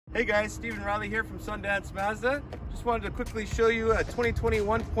Hey guys, Stephen Riley here from Sundance Mazda. Just wanted to quickly show you a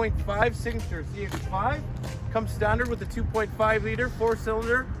 2021.5 Signature CX-5. Comes standard with a 2.5 liter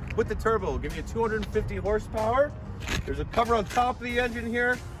 4-cylinder with the turbo. It'll give you 250 horsepower. There's a cover on top of the engine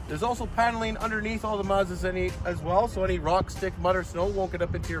here. There's also paneling underneath all the Mazdas as well, so any rock, stick, mud, or snow won't get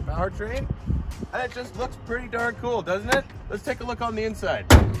up into your powertrain. And it just looks pretty darn cool, doesn't it? Let's take a look on the inside.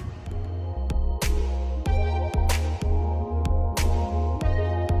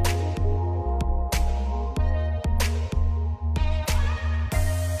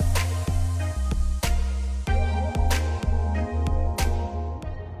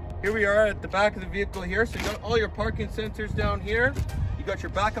 Here we are at the back of the vehicle here. So you got all your parking sensors down here. You got your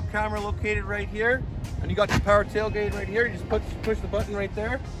backup camera located right here. And you got your power tailgate right here. You just push the button right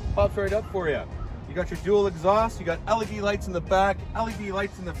there. Pops right up for you. You got your dual exhaust. You got LED lights in the back, LED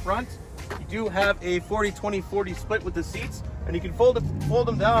lights in the front. You do have a 40-20-40 split with the seats. And you can fold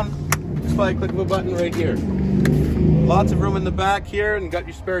them down just by a click of a button right here. Lots of room in the back here. And you got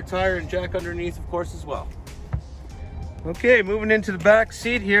your spare tire and jack underneath, of course, as well. Okay, moving into the back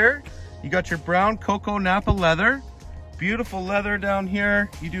seat here, you got your brown cocoa Napa leather. Beautiful leather down here.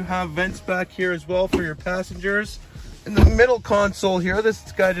 You do have vents back here as well for your passengers. In the middle console here,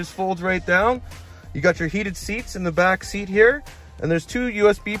 this guy just folds right down. You got your heated seats in the back seat here, and there's 2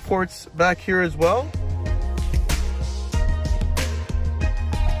 USB ports back here as well.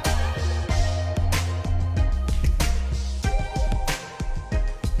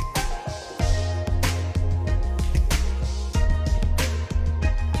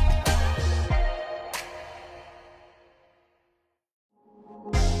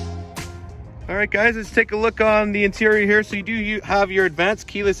 All right guys, let's take a look on the interior here. So you do have your advanced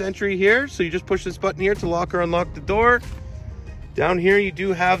keyless entry here. So you just push this button here to lock or unlock the door. Down here you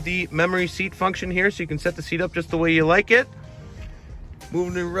do have the memory seat function here, so you can set the seat up just the way you like it.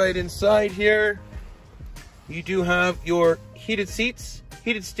 Moving it right inside here, you do have your heated seats,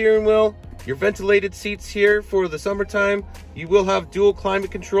 heated steering wheel, your ventilated seats here for the summertime. You will have dual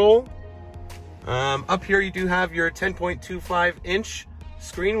climate control. Up here you do have your 10.25-inch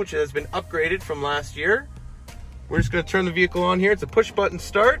screen, which has been upgraded from last year. We're just going to turn the vehicle on here. It's a push button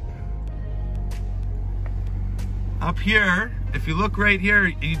start. Up here, if you look right here,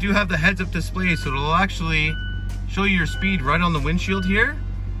 you do have the heads-up display, so it'll actually show you your speed right on the windshield here.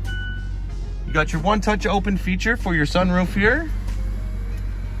 You got your one-touch open feature for your sunroof here,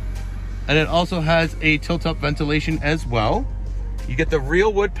 and it also has a tilt-up ventilation as well. You get the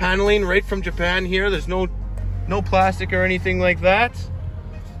real wood paneling right from Japan here. There's no plastic or anything like that.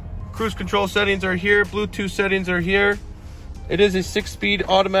 Cruise control settings are here, Bluetooth settings are here. It is a 6-speed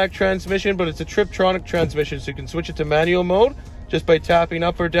automatic transmission, but it's a Triptronic transmission, so you can switch it to manual mode. Just by tapping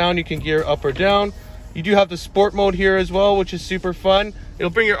up or down, you can gear up or down. You do have the sport mode here as well, which is super fun.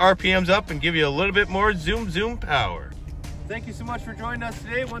 It'll bring your RPMs up and give you a little bit more zoom power. Thank you so much for joining us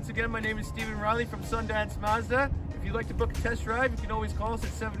today. Once again, my name is Stephen Riley from Sundance Mazda. If you'd like to book a test drive, you can always call us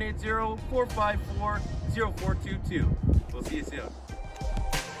at 780-454-0422. We'll see you soon.